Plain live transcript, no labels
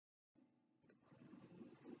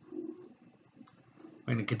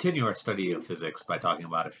We're going to continue our study of physics by talking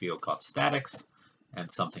about a field called statics and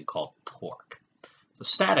something called torque. So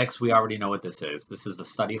statics, we already know what this is. This is the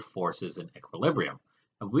study of forces in equilibrium.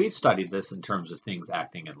 And we've studied this in terms of things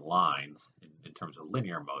acting in lines, in terms of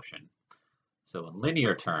linear motion. So in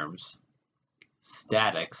linear terms,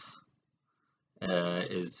 statics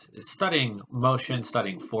is studying motion,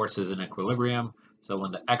 studying forces in equilibrium. So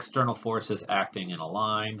when the external forces acting in a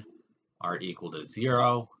line are equal to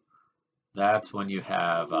 0, that's when you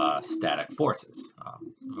have static forces,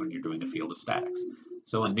 when you're doing a field of statics.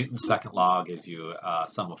 So in Newton's second law gives you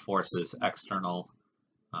sum of forces external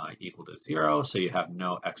equal to 0, so you have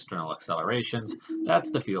no external accelerations.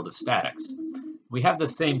 That's the field of statics. We have the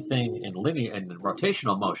same thing in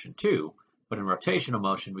rotational motion too, but in rotational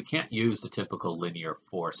motion we can't use the typical linear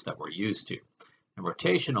force that we're used to. In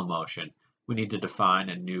rotational motion, we need to define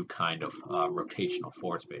a new kind of rotational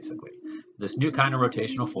force, basically. This new kind of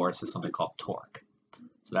rotational force is something called torque.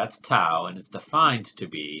 So that's tau, and it's defined to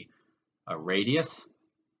be a radius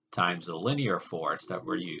times the linear force that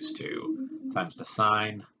we're used to, times the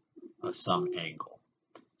sine of some angle.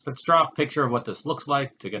 So let's draw a picture of what this looks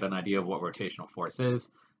like to get an idea of what rotational force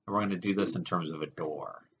is. And we're going to do this in terms of a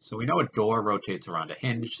door. So we know a door rotates around a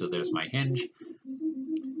hinge, so there's my hinge,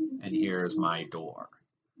 and here's my door.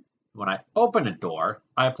 When I open a door,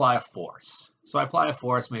 I apply a force. So I apply a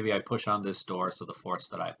force, maybe I push on this door, so the force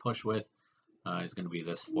that I push with is going to be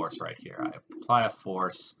this force right here. I apply a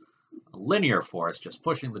force, a linear force, just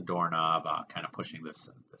pushing the doorknob, kind of pushing this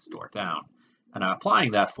door down. And I'm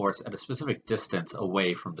applying that force at a specific distance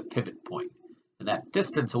away from the pivot point. And that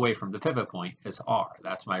distance away from the pivot point is r.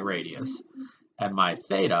 That's my radius. And my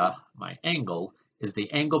theta, my angle, is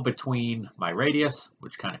the angle between my radius,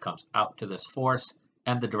 which kind of comes out to this force,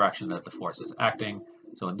 and the direction that the force is acting.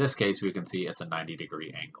 So in this case, we can see it's a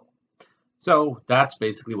 90-degree angle. So that's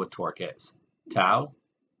basically what torque is. Tau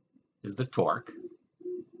is the torque.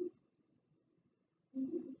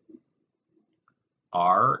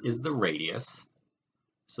 R is the radius.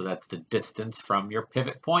 So that's the distance from your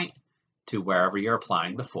pivot point to wherever you're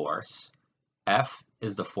applying the force. F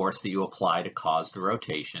is the force that you apply to cause the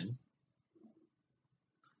rotation.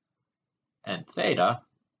 And theta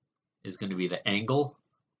is going to be the angle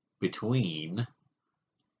between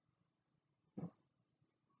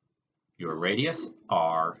your radius,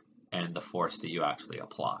 r, and the force that you actually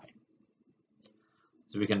apply.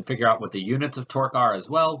 So we can figure out what the units of torque are as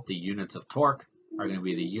well. The units of torque are going to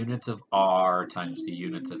be the units of r times the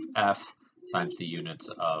units of f times the units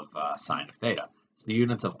of sine of theta. So the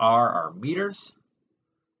units of r are meters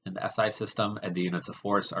in the SI system, and the units of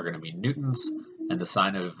force are going to be newtons, and the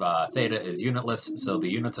sine of theta is unitless, so the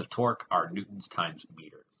units of torque are newtons times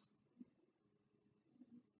meters.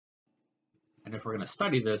 And if we're going to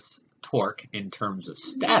study this torque in terms of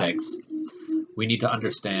statics, we need to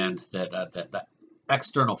understand that the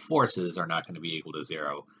external forces are not going to be equal to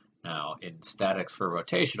 0. Now, in statics for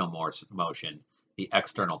rotational motion, the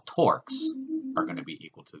external torques are going to be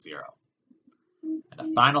equal to 0. And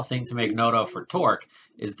the final thing to make note of for torque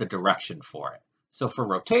is the direction for it. So for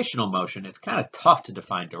rotational motion, it's kind of tough to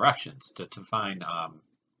define directions, to define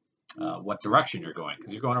what direction you're going,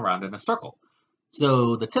 because you're going around in a circle.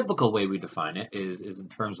 So the typical way we define it is in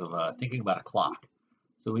terms of thinking about a clock.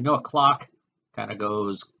 So we know a clock kind of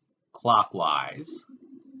goes clockwise.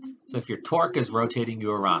 So if your torque is rotating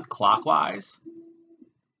you around clockwise,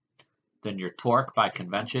 then your torque by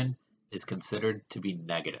convention is considered to be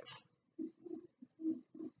negative.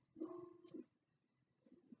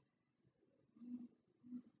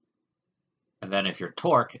 And then if your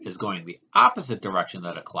torque is going the opposite direction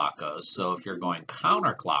that a clock goes, so if you're going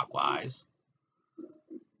counterclockwise,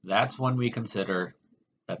 that's when we consider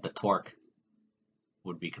that the torque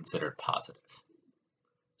would be considered positive.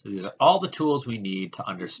 So these are all the tools we need to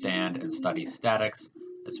understand and study statics,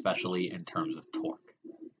 especially in terms of torque.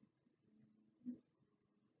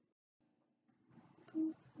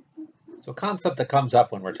 So a concept that comes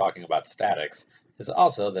up when we're talking about statics is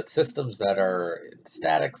also that systems that are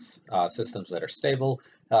statics, systems that are stable,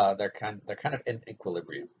 they're kind of in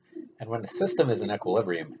equilibrium. And when a system is in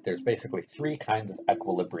equilibrium, there's basically 3 kinds of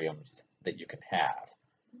equilibriums that you can have.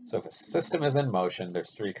 So if a system is in motion,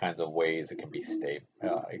 there's 3 kinds of ways it can be stable.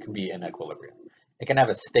 It can be in equilibrium. It can have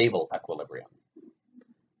a stable equilibrium.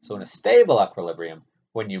 So in a stable equilibrium,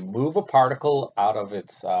 when you move a particle out of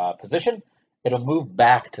its position, it'll move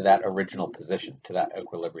back to that original position, to that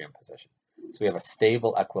equilibrium position. So we have a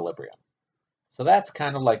stable equilibrium. So that's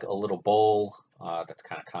kind of like a little bowl that's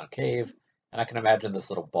kind of concave. And I can imagine this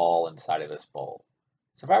little ball inside of this bowl.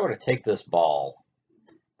 So if I were to take this ball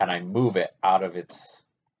and I move it out of its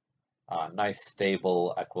nice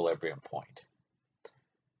stable equilibrium point,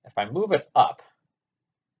 If I move it up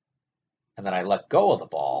and then I let go of the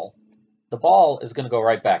ball is going to go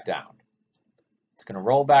right back down. It's going to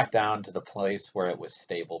roll back down to the place where it was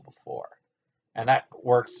stable before. And that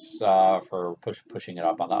works for pushing it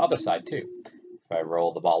up on the other side too. If I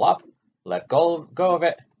roll the ball up, let go of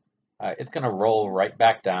it, it's going to roll right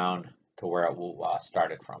back down to where it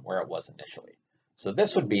started from, where it was initially. So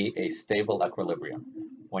this would be a stable equilibrium.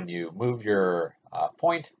 When you move your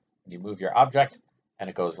point, you move your object, and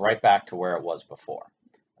it goes right back to where it was before.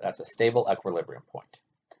 That's a stable equilibrium point.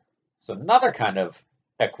 So another kind of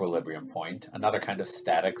equilibrium point, another kind of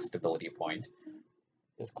static stability point,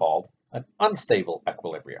 is called an unstable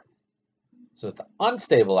equilibrium. So with the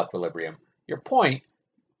unstable equilibrium, your point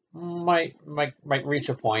might reach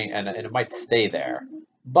a point and it might stay there,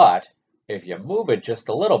 but if you move it just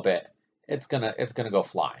a little bit, it's gonna go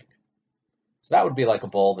flying. So that would be like a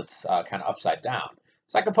bowl that's kind of upside down.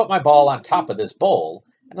 So I can put my ball on top of this bowl,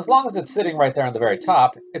 and as long as it's sitting right there on the very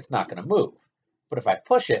top, it's not going to move. But if I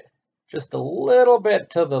push it just a little bit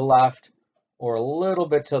to the left or a little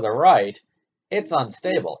bit to the right, it's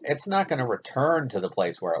unstable. It's not going to return to the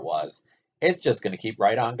place where it was. It's just going to keep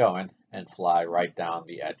right on going and fly right down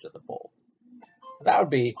the edge of the bowl. So that would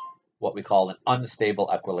be what we call an unstable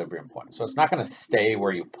equilibrium point. So it's not going to stay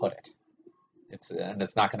where you put it. And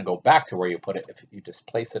it's not going to go back to where you put it if you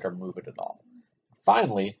displace it or move it at all.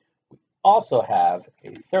 Finally, we also have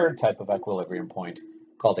a third type of equilibrium point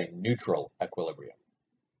called a neutral equilibrium.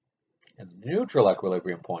 And the neutral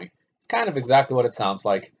equilibrium point is kind of exactly what it sounds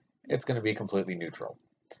like. It's going to be completely neutral.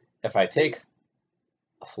 If I take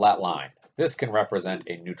a flat line, this can represent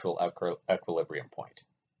a neutral equilibrium point.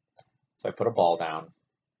 So I put a ball down,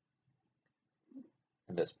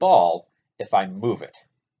 and this ball, if I move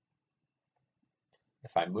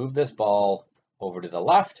this ball over to the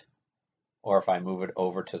left, or if I move it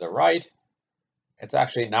over to the right, it's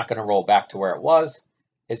actually not going to roll back to where it was.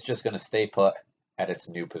 It's just going to stay put at its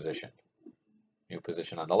new position. New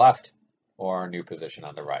position on the left or new position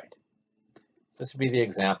on the right. So this would be the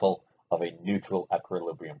example of a neutral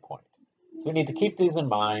equilibrium point. So we need to keep these in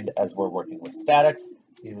mind as we're working with statics.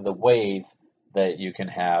 These are the ways that you can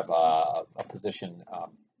have a position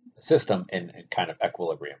system in kind of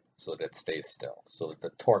equilibrium so that it stays still, so that the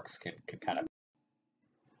torques can kind of.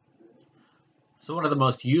 So one of the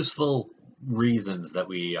most useful reasons that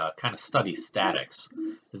we kind of study statics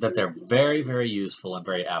is that they're very, very useful and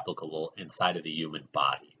very applicable inside of the human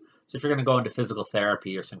body. So if you're going to go into physical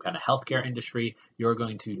therapy or some kind of healthcare industry, you're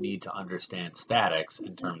going to need to understand statics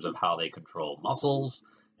in terms of how they control muscles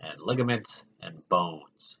and ligaments and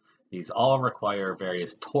bones. These all require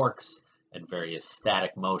various torques and various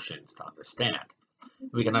static motions to understand.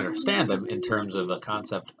 We can understand them in terms of a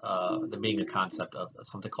concept, them being a concept of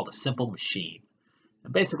something called a simple machine.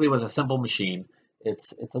 And basically with a simple machine,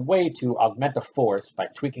 it's a way to augment a force by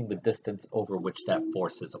tweaking the distance over which that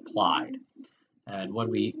force is applied. And when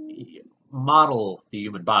we model the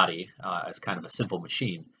human body as kind of a simple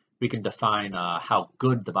machine, we can define how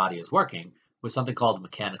good the body is working with something called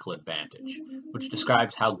mechanical advantage, which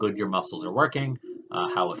describes how good your muscles are working,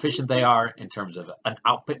 how efficient they are in terms of an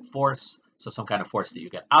output force, so some kind of force that you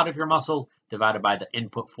get out of your muscle divided by the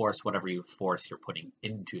input force, whatever force you're putting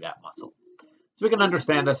into that muscle. So we can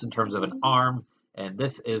understand this in terms of an arm, and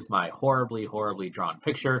this is my horribly, horribly drawn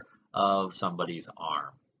picture of somebody's arm.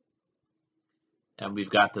 And we've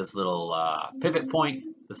got this little pivot point,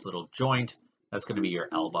 this little joint, that's going to be your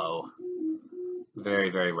elbow, very,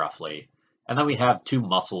 very roughly. And then we have two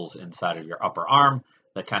muscles inside of your upper arm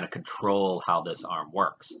that kind of control how this arm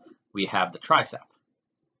works. We have the tricep.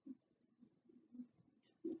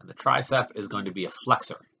 And the tricep is going to be a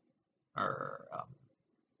flexor, or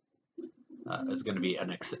is going to be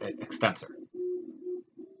an extensor.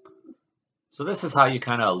 So this is how you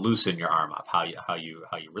kind of loosen your arm up, how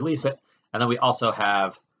you release it. And then we also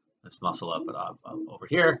have this muscle up over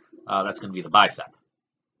here. That's going to be the bicep.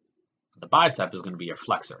 The bicep is going to be your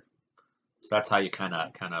flexor. So that's how you kind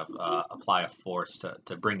of apply a force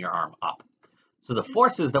to bring your arm up. So the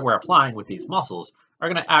forces that we're applying with these muscles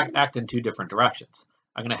are going to act in two different directions.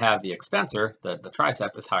 I'm going to have the extensor, the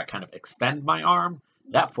tricep is how I kind of extend my arm.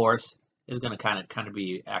 That force is going to kind of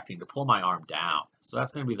be acting to pull my arm down. So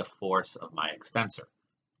that's going to be the force of my extensor,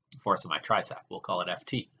 the force of my tricep. We'll call it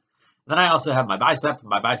FT. Then I also have my bicep.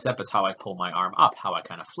 My bicep is how I pull my arm up, how I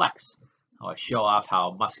kind of flex, how I show off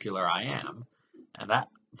how muscular I am. And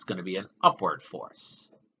that's going to be an upward force.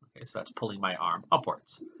 Okay, so that's pulling my arm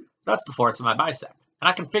upwards. So that's the force of my bicep. And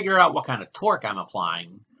I can figure out what kind of torque I'm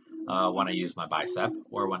applying when I use my bicep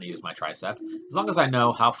or when I use my tricep, as long as I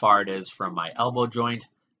know how far it is from my elbow joint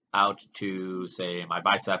out to, say, my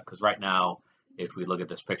bicep, because right now if we look at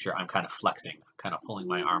this picture, I'm kind of flexing, I'm kind of pulling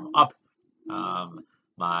my arm up.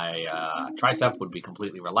 My tricep would be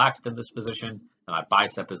completely relaxed in this position, and my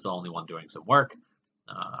bicep is the only one doing some work.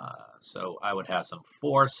 So I would have some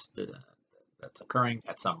force that's occurring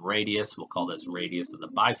at some radius. We'll call this radius of the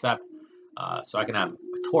bicep. So I can have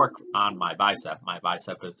torque on my bicep. My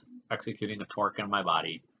bicep is executing a torque in my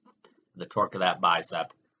body. The torque of that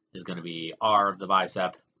bicep is going to be R of the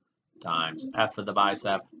bicep times F of the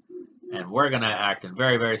bicep. And we're going to act in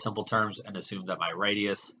very, very simple terms and assume that my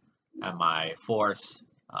radius and my force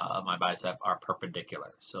of my bicep are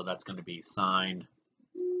perpendicular. So that's going to be sine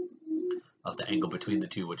of the angle between the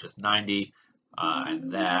two, which is 90.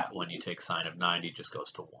 And that, when you take sine of 90, just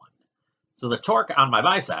goes to 1. So the torque on my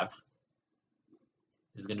bicep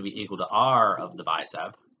is going to be equal to R of the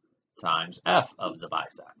bicep times F of the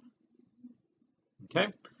bicep. Okay?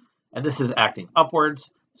 And this is acting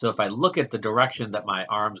upwards. So if I look at the direction that my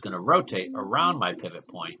arm's going to rotate around my pivot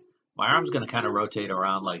point, my arm's going to kind of rotate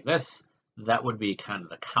around like this. That would be kind of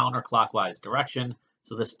the counterclockwise direction.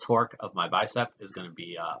 So this torque of my bicep is going to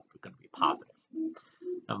be positive.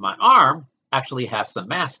 Now my arm actually has some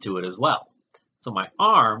mass to it as well. So my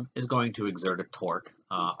arm is going to exert a torque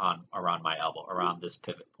around my elbow, around this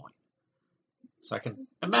pivot point. So I can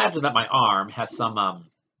imagine that my arm has some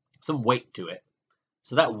weight to it.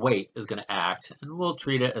 So that weight is going to act, and we'll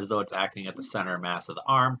treat it as though it's acting at the center mass of the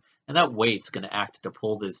arm, and that weight's going to act to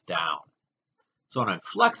pull this down. So when I'm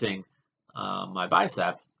flexing my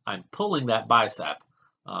bicep, I'm pulling that bicep,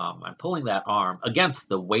 I'm pulling that arm against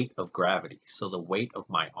the weight of gravity, so the weight of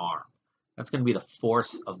my arm. That's going to be the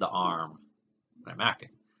force of the arm when I'm acting.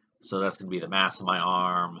 So that's going to be the mass of my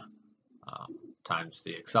arm times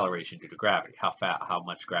the acceleration due to gravity, how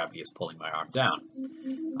much gravity is pulling my arm down.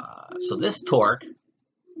 So this torque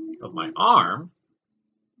of my arm,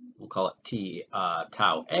 we'll call it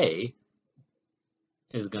tau A,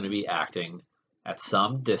 is going to be acting at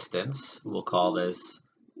some distance. We'll call this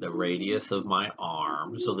the radius of my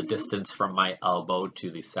arm. So the distance from my elbow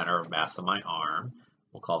to the center of mass of my arm,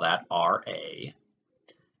 we'll call that RA.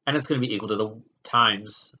 And it's going to be equal to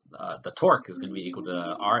the torque is going to be equal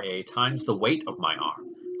to RA times the weight of my arm,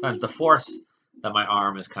 times the force that my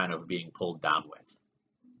arm is kind of being pulled down with,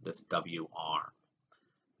 this W arm.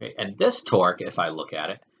 Okay, and this torque, if I look at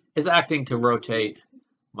it, is acting to rotate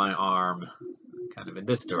my arm kind of in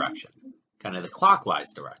this direction, kind of the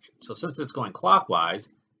clockwise direction. So since it's going clockwise,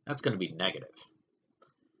 that's going to be negative.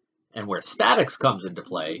 And where statics comes into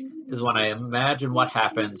play is when I imagine what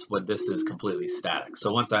happens when this is completely static.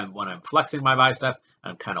 So when I'm flexing my bicep,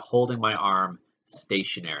 I'm kind of holding my arm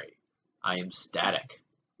stationary. I am static.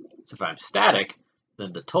 So if I'm static,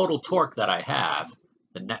 then the total torque that I have,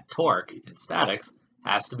 the net torque in statics,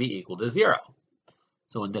 has to be equal to 0.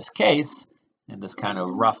 So in this case, in this kind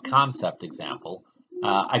of rough concept example,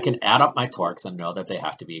 I can add up my torques and know that they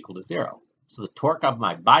have to be equal to 0. So the torque of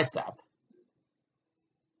my bicep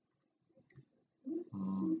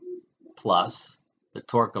plus the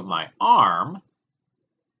torque of my arm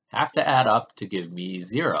have to add up to give me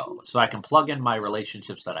 0. So I can plug in my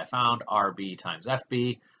relationships that I found, RB times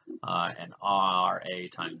FB and RA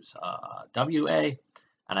times WA,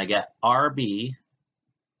 and I get RB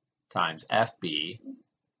times FB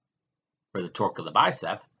for the torque of the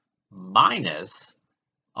bicep minus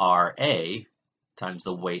RA times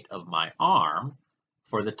the weight of my arm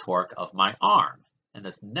for the torque of my arm. And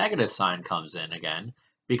this negative sign comes in again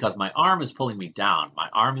because my arm is pulling me down. My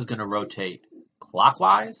arm is going to rotate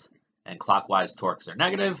clockwise, and clockwise torques are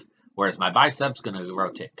negative, whereas my bicep's going to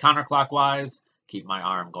rotate counterclockwise, keep my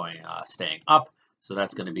arm going, staying up. So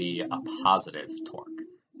that's going to be a positive torque.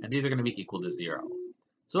 And these are going to be equal to 0.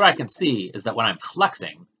 So what I can see is that when I'm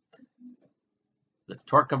flexing, the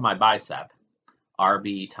torque of my bicep,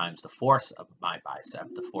 RB times the force of my bicep,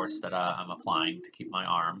 the force that I'm applying to keep my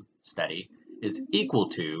arm steady, is equal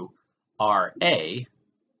to RA,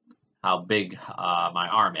 how big my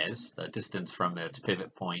arm is, the distance from its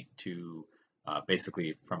pivot point to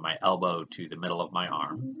basically from my elbow to the middle of my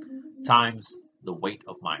arm, times the weight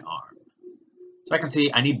of my arm. So I can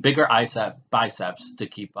see I need bigger biceps to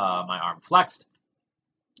keep my arm flexed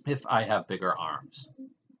if I have bigger arms.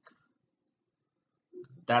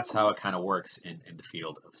 That's how it kind of works in the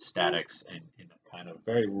field of statics and in a kind of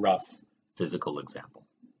very rough physical example.